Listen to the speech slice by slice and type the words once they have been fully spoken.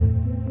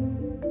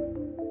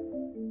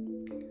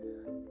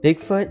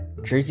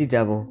Bigfoot, Jersey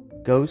Devil,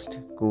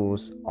 ghost,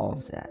 ghouls, all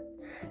of that.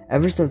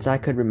 Ever since I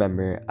could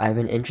remember, I've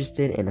been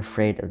interested and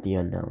afraid of the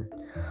unknown.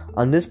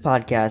 On this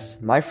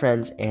podcast, my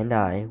friends and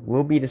I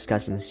will be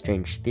discussing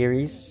strange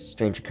theories,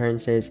 strange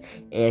occurrences,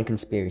 and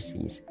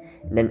conspiracies,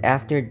 and then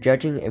after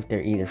judging if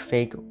they're either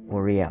fake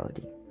or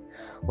reality.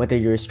 Whether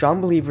you're a strong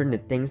believer in the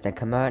things that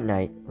come out at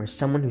night or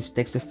someone who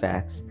sticks with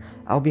facts,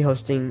 I'll be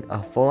hosting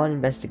a full-on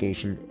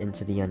investigation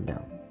into the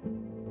unknown.